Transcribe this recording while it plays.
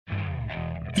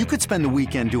You could spend the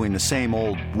weekend doing the same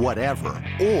old whatever,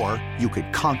 or you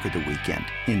could conquer the weekend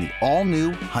in the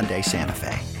all-new Hyundai Santa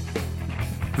Fe.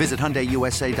 Visit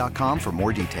HyundaiUSA.com for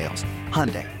more details.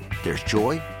 Hyundai, there's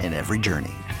joy in every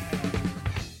journey.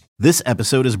 This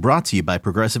episode is brought to you by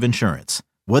Progressive Insurance.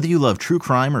 Whether you love true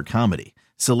crime or comedy,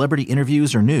 celebrity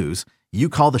interviews or news, you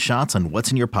call the shots on what's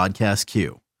in your podcast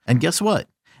queue. And guess what?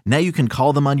 Now you can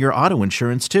call them on your auto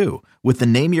insurance too with the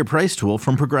Name Your Price tool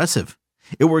from Progressive.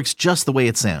 It works just the way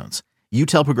it sounds. You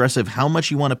tell Progressive how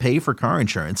much you want to pay for car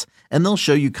insurance, and they'll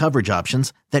show you coverage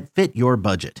options that fit your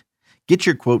budget. Get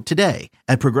your quote today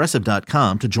at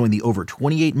Progressive.com to join the over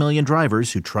 28 million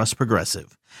drivers who trust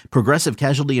Progressive. Progressive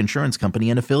Casualty Insurance Company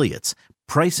and Affiliates.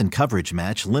 Price and coverage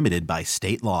match limited by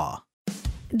state law.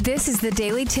 This is the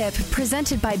Daily Tip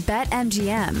presented by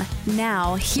BetMGM.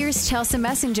 Now, here's Chelsea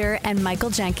Messenger and Michael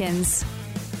Jenkins.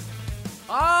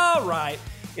 All right.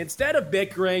 Instead of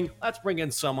bickering, let's bring in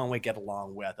someone we get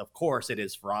along with. Of course, it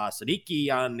is Faraz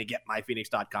Siddiqui on the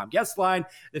GetMyPhoenix.com guest line.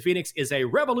 The Phoenix is a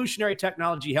revolutionary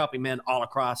technology helping men all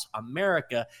across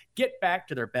America get back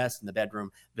to their best in the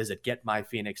bedroom. Visit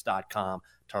GetMyPhoenix.com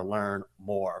to learn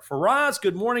more. Faraz,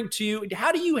 good morning to you.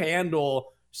 How do you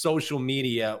handle social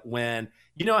media when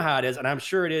you know how it is? And I'm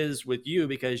sure it is with you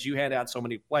because you hand out so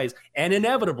many plays. And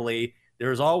inevitably,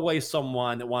 there's always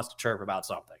someone that wants to chirp about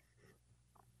something.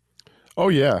 Oh,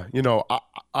 yeah.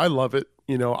 I love it.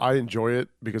 I enjoy it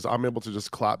because I'm able to just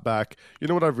clap back. You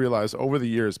know what I've realized over the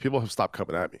years, people have stopped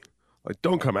coming at me. Like,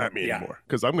 don't come at me anymore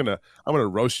because I'm gonna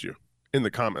roast you in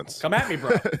the comments. Come at me,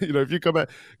 bro. If you come at,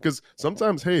 because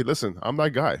sometimes, hey, listen, I'm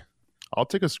that guy. I'll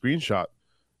take a screenshot.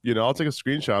 I'll take a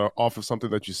screenshot off of something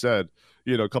that you said,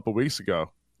 a couple of weeks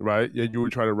ago, right? Yeah, you were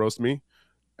trying to roast me,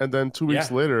 and then 2 weeks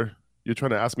later, you're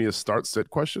trying to ask me a start-sit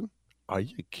question. Are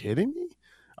you kidding me?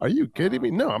 Are you kidding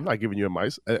me? No, I'm not giving you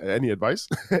any advice.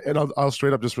 And I'll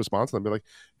straight up just respond and be like,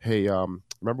 hey,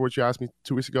 remember what you asked me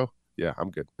 2 weeks ago? Yeah, I'm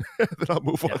good. Then I'll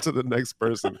move on to the next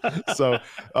person. So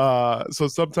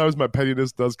sometimes my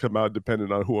pettiness does come out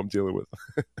depending on who I'm dealing with.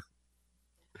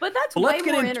 But that's way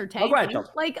more entertaining.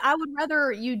 Like, I would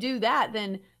rather you do that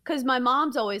than, because my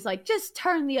mom's always like, just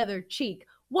turn the other cheek.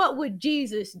 What would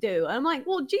Jesus do? And I'm like,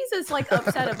 well, Jesus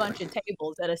upset a bunch of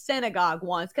tables at a synagogue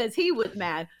once because he was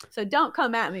mad. So don't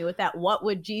come at me with that what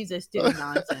would Jesus do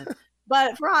nonsense.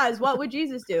 But Faraz, what would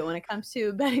Jesus do when it comes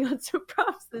to betting on some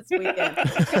props this weekend?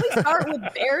 Can we start with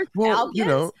Bears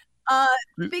Falcons?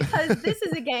 Because this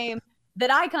is a game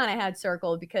that I kind of had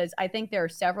circled because I think there are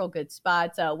several good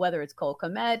spots, whether it's Cole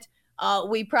Kmet.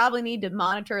 We probably need to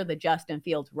monitor the Justin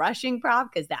Fields rushing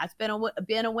prop because that's been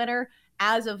a winner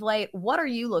as of late. What are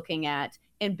you looking at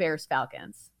in Bears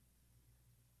Falcons?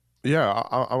 Yeah,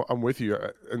 I'm with you.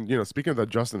 And speaking of that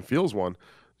Justin Fields one,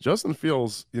 Justin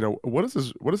Fields, what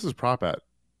is his prop at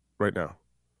right now?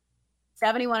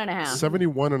 71.5.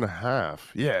 71.5.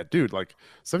 Yeah, dude, like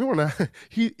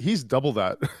 71.5. He's double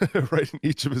that right in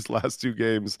each of his last two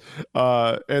games.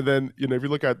 And then, if you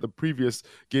look at the previous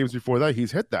games before that,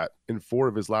 he's hit that in 4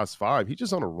 of his last 5. He's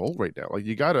just on a roll right now. Like,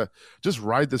 you got to just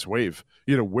ride this wave,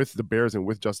 with the Bears and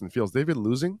with Justin Fields. They've been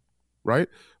losing, right?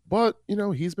 But,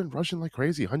 he's been rushing like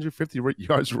crazy, 150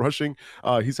 yards rushing.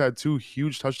 He's had 2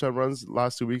 huge touchdown runs the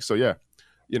last 2 weeks. So, yeah.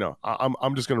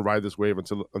 I'm just going to ride this wave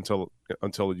until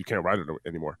you can't ride it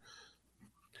anymore.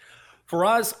 For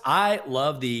us, I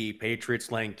love the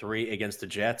Patriots laying 3 against the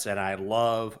Jets, and I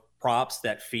love props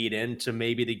that feed into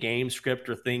maybe the game script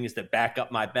or things that back up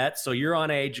my bet. So you're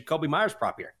on a Jakobi Meyers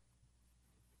prop here.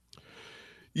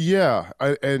 Yeah,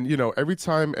 every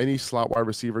time any slot wide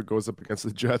receiver goes up against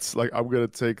the Jets, like, I'm going to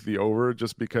take the over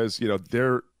just because,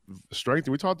 they're strength.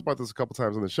 We talked about this a couple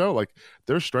times on the show. Like,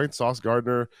 their strength, Sauce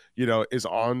Gardner, is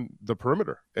on the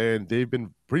perimeter, and they've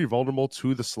been pretty vulnerable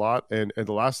to the slot. And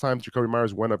the last time Jakobi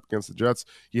Meyers went up against the Jets,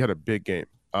 he had a big game.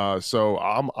 So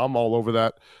I'm all over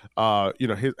that.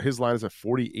 His line is at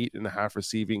 48.5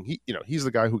 receiving. He's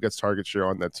the guy who gets target share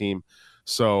on that team.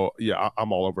 So yeah,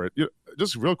 I'm all over it.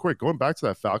 Just real quick, going back to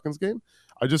that Falcons game,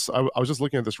 I was just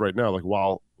looking at this right now. Like,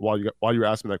 while you were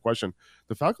asking me that question,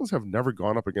 the Falcons have never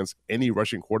gone up against any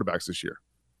rushing quarterbacks this year.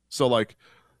 So, like,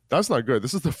 that's not good.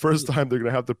 This is the first time they're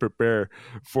going to have to prepare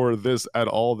for this at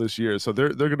all this year. So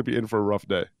they're going to be in for a rough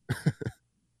day.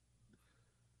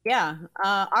 Yeah.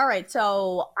 All right.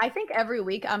 So I think every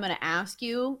week I'm going to ask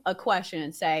you a question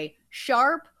and say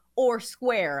sharp or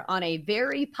square on a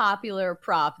very popular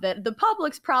prop that the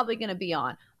public's probably going to be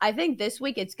on. I think this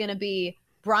week it's going to be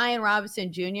Brian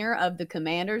Robinson Jr. of the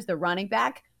Commanders, the running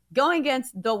back, going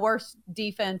against the worst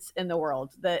defense in the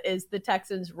world, that is the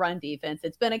Texans' run defense.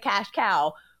 It's been a cash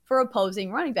cow for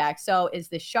opposing running backs. So is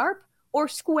this sharp or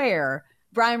square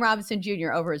Brian Robinson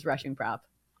Jr. over his rushing prop?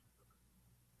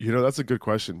 That's a good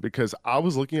question, because I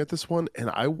was looking at this one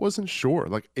and I wasn't sure.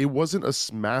 Like, it wasn't a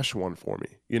smash one for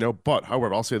me, But,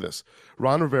 however, I'll say this.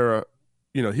 Ron Rivera,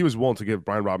 he was willing to give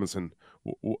Brian Robinson,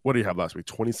 what do you have last week?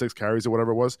 26 carries or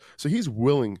whatever it was. So he's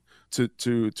willing to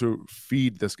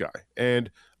feed this guy.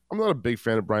 And I'm not a big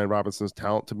fan of Brian Robinson's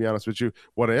talent, to be honest with you.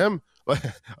 What I am, I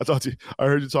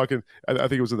heard you talking, I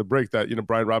think it was in the break that,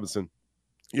 Brian Robinson,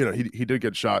 he did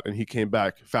get shot and he came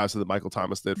back faster than Michael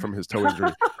Thomas did from his toe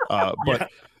injury.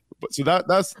 But so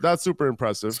that's super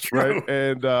impressive, right?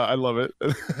 And I love it.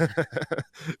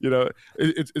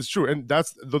 It's true, and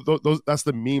that's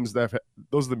the memes that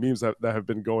have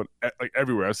been going like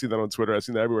everywhere. I've seen that on Twitter. I've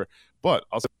seen that everywhere. But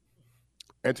also,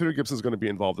 Antonio Gibson is going to be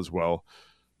involved as well.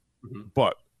 Mm-hmm.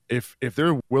 But if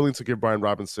they're willing to give Brian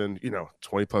Robinson,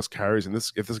 20 plus carries, and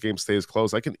if this game stays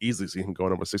close, I can easily see him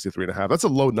going over 63.5. That's a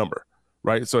low number.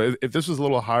 Right. So if this was a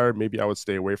little higher, maybe I would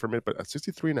stay away from it. But at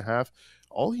 63.5,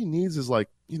 all he needs is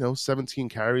 17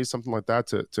 carries, something like that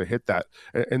to hit that.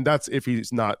 And that's if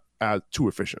he's not too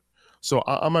efficient. So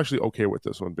I'm actually okay with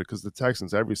this one, because the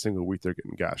Texans, every single week, they're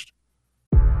getting gashed.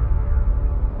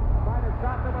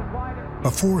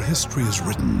 Before history is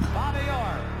written,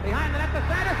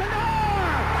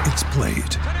 it's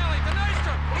played.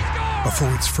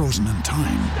 Before it's frozen in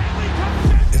time,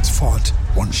 it's fought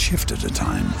one shift at a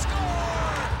time.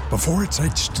 Before it's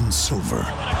etched in silver,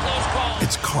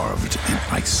 it's carved in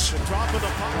ice.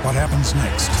 What happens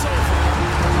next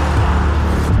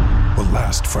will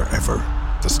last forever.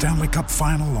 The Stanley Cup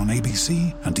Final on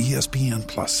ABC and ESPN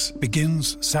Plus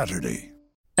begins Saturday.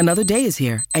 Another day is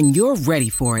here, and you're ready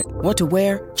for it. What to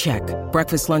wear? Check.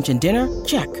 Breakfast, lunch, and dinner?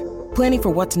 Check. Planning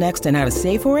for what's next and how to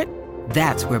save for it?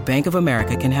 That's where Bank of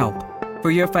America can help.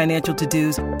 For your financial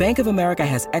to-dos, Bank of America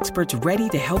has experts ready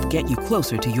to help get you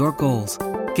closer to your goals.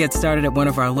 Get started at one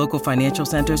of our local financial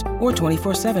centers or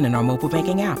 24/7 in our mobile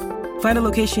banking app. Find a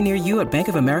location near you at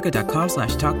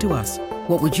bankofamerica.com/talktous.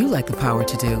 What would you like the power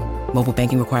to do? Mobile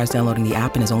banking requires downloading the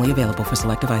app and is only available for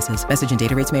select devices. Message and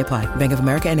data rates may apply. Bank of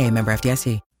America N.A., member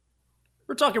FDIC.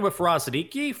 We're talking with Faraz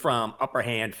Siddiqui from Upper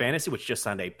Hand Fantasy, which just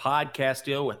signed a podcast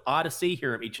deal with Odyssey.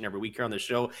 Hear him each and every week here on the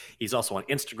show. He's also on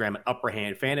Instagram at Upper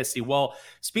Hand Fantasy. Well,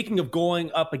 speaking of going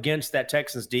up against that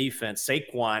Texans defense,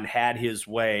 Saquon had his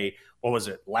way,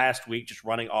 last week, just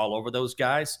running all over those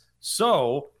guys.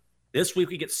 So this week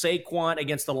we get Saquon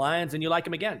against the Lions, and you like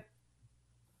him again.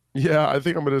 Yeah, I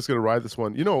think I'm just going to ride this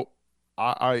one.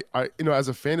 I as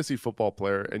a fantasy football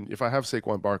player, and if I have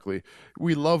Saquon Barkley,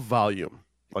 we love volume.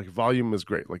 Like, volume is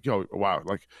great. Like, wow.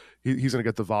 Like, he's going to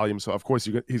get the volume. So, of course,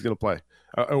 he's going to play.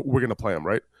 We're going to play him,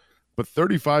 right? But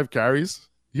 35 carries.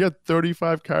 He had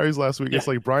 35 carries last week. Yeah. It's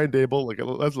like Brian Dable. Like,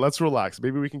 let's relax.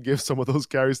 Maybe we can give some of those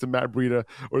carries to Matt Breida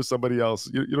or somebody else.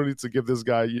 You don't need to give this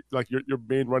guy, your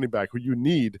main running back, who you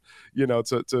need,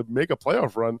 to make a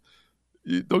playoff run.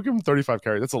 Don't give him 35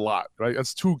 carries. That's a lot, right?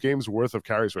 That's 2 games worth of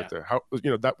carries right there.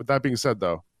 That being said,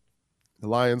 though, the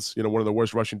Lions, one of the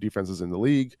worst rushing defenses in the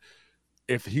league.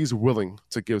 If he's willing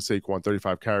to give Saquon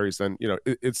 35 carries, then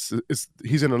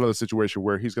he's in another situation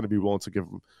where he's going to be willing to give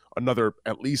him another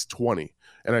at least 20,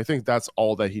 and I think that's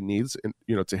all that he needs,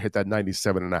 to hit that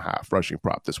 97.5 rushing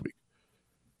prop this week.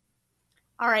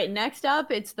 All right, next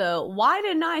up, it's the why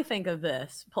didn't I think of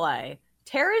this play?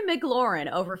 Terry McLaurin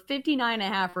over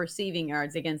 59.5 receiving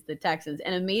yards against the Texans,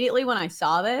 and immediately when I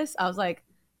saw this, I was like,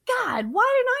 God,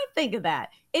 why didn't I think of that?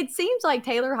 It seems like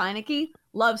Taylor Heinicke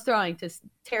loves throwing to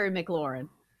Terry McLaurin.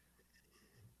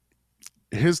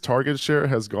 His target share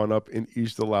has gone up in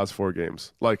each of the last 4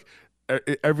 games. Like,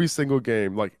 every single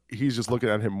game, like, he's just looking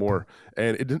at him more.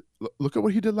 And look at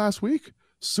what he did last week.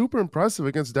 Super impressive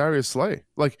against Darius Slay.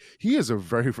 Like, he is a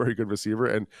very, very good receiver.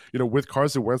 And, with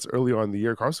Carson Wentz early on in the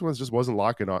year, Carson Wentz just wasn't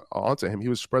locking onto him. He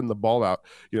was spreading the ball out,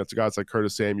 to guys like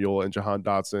Curtis Samuel and Jahan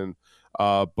Dotson.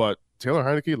 But Taylor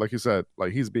Heinicke, like you said,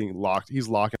 like, he's being locked. He's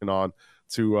locking on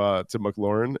to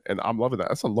McLaurin, and I'm loving that.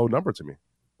 That's a low number to me.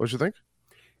 What you think?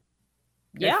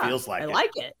 Yeah, it feels like I like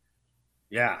it.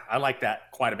 Yeah, I like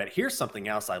that quite a bit. Here's something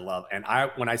else I love, and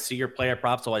when I see your player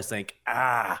props, I always think,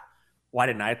 why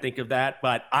didn't I think of that?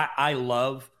 But I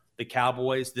love the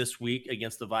Cowboys this week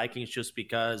against the Vikings, just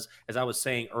because, as I was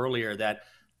saying earlier, that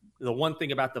the one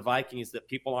thing about the Vikings that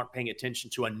people aren't paying attention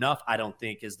to enough, I don't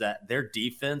think, is that their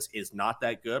defense is not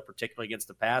that good, particularly against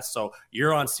the pass. So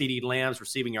you're on CeeDee Lamb's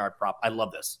receiving yard prop. I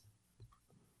love this.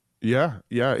 Yeah.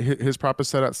 His prop is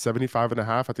set at 75.5.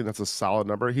 I think that's a solid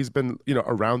number. He's been,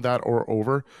 around that or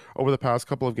over the past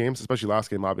couple of games, especially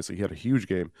last game. Obviously, he had a huge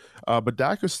game. But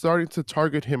Dak is starting to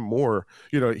target him more.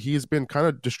 He's been kind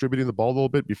of distributing the ball a little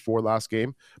bit before last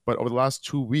game, but over the last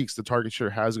 2 weeks, the target share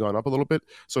has gone up a little bit.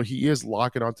 So he is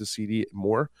locking onto CD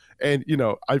more. And,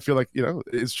 I feel like,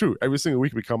 it's true. Every single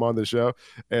week we come on the show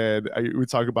and we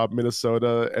talk about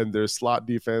Minnesota and their slot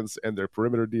defense and their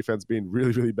perimeter defense being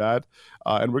really, really bad.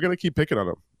 And we're going to keep picking on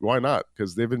them. Why not?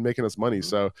 Because they've been making us money.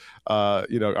 So, I'm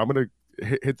going to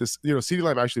hit this. CeeDee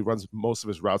Lamb actually runs most of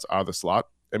his routes out of the slot,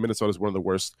 and Minnesota is one of the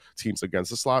worst teams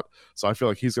against the slot. So I feel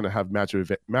like he's going to have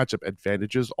matchup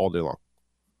advantages all day long.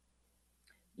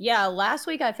 Yeah, last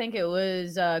week I think it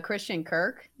was Christian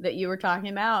Kirk that you were talking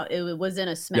about. It was in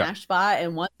a smash spot,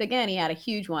 and once again he had a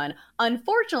huge one.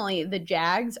 Unfortunately, the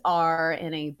Jags are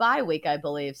in a bye week, I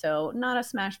believe, so not a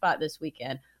smash spot this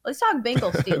weekend. Let's talk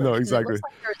Bengals Steelers. No, exactly. It looks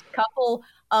like there's a couple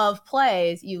of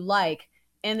plays you like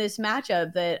in this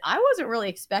matchup that I wasn't really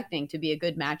expecting to be a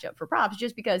good matchup for props,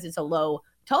 just because it's a low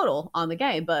total on the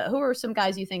game. But who are some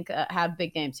guys you think have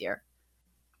big games here?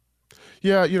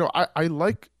 Yeah, I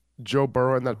like Joe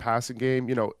Burrow in that passing game.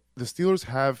 The Steelers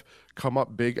have come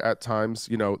up big at times,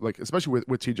 like especially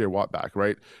with TJ Watt back,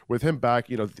 right? With him back,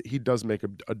 he does make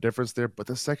a difference there, but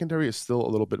the secondary is still a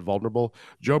little bit vulnerable.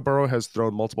 Joe Burrow has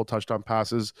thrown multiple touchdown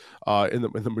passes in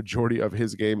the majority of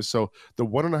his games. So the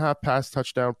 1.5 pass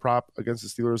touchdown prop against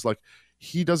the Steelers,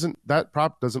 that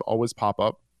prop doesn't always pop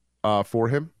up for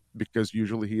him, because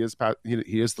usually he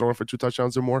is throwing for 2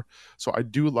 touchdowns or more. So I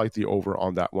do like the over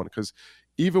on that one, because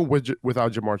even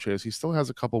without Jamar Chase, he still has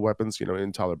a couple weapons,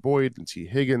 in Tyler Boyd and T.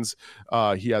 Higgins.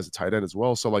 He has a tight end as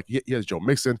well. So he has Joe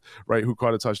Mixon, right, who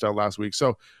caught a touchdown last week.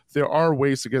 So there are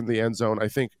ways to get in the end zone. I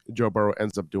think Joe Burrow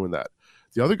ends up doing that.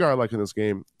 The other guy I like in this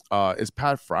game is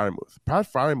Pat Freiermuth.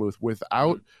 Pat Freiermuth,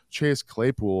 without Chase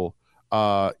Claypool,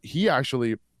 he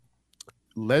actually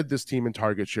led this team in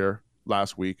target share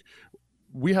last week.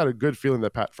 We had a good feeling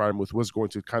that Pat Freiermuth was going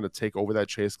to kind of take over that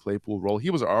Chase Claypool role. He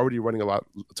was already running a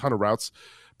ton of routes,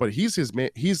 but he's his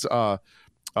man. He's I'm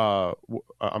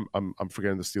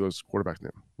forgetting the Steelers quarterback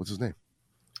name. What's his name?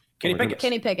 Kenny Pickett.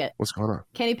 Kenny Pickett. What's going on?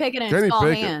 Kenny Pickett and small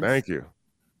hands. Thank you.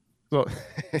 So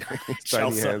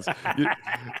tiny hands.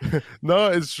 No,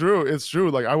 it's true. It's true.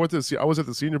 Like I was at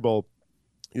the Senior Bowl.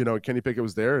 Kenny Pickett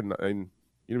was there, and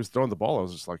he was throwing the ball. I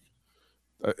was just like,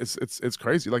 it's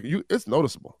crazy. Like it's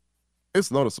noticeable. It's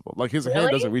noticeable. Like his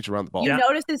hand doesn't reach around the ball. You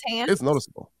noticed his hand? It's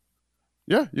noticeable.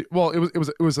 Yeah. Well,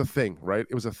 it was a thing, right?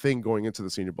 It was a thing going into the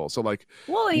Senior Bowl. So like,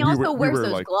 well, he also wears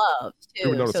those gloves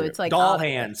too. So it's like doll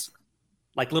hands,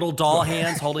 like little doll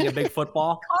hands holding a big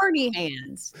football. Carney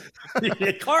hands.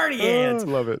 Carney hands. I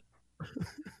love it.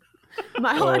 Am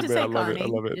I allowed to say Carney? I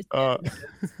love it.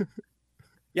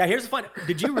 Yeah. Here's the fun.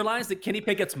 Did you realize that Kenny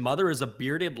Pickett's mother is a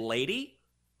bearded lady?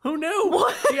 Who knew?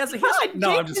 What? He has a history.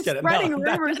 No, I'm just kidding. Spreading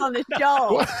rumors on the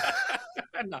show.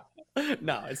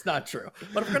 No, it's not true.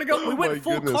 But if we're gonna go, we went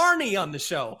full Carney on the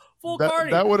show. Full Carney.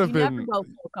 That would have been. Never go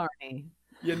full Carney.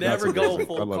 You never go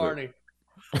full Carney.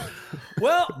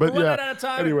 Well, but we're running out of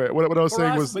time. Anyway, what I was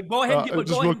saying was, go ahead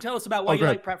and tell us about why you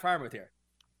like Pat Freiermuth here.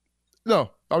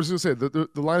 No, I was just gonna say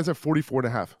the line is at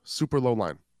 44.5, super low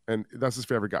line, and that's his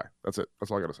favorite guy. That's it. That's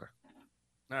all I gotta say.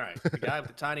 All right. The guy with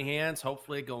the tiny hands,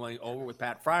 hopefully going over with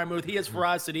Pat Freiermuth. He is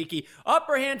Faraz Siddiqui.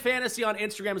 Upper Hand Fantasy on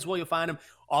Instagram as well. You'll find him.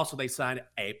 Also, they signed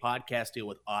a podcast deal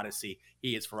with Odyssey.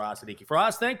 He is Faraz Siddiqui.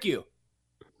 Faraz, thank you.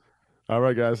 All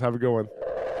right, guys. Have a good one.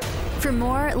 For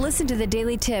more, listen to The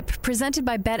Daily Tip presented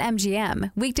by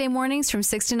BetMGM. Weekday mornings from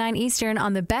 6 to 9 Eastern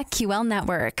on the BetQL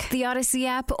network, the Odyssey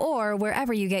app, or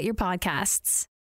wherever you get your podcasts.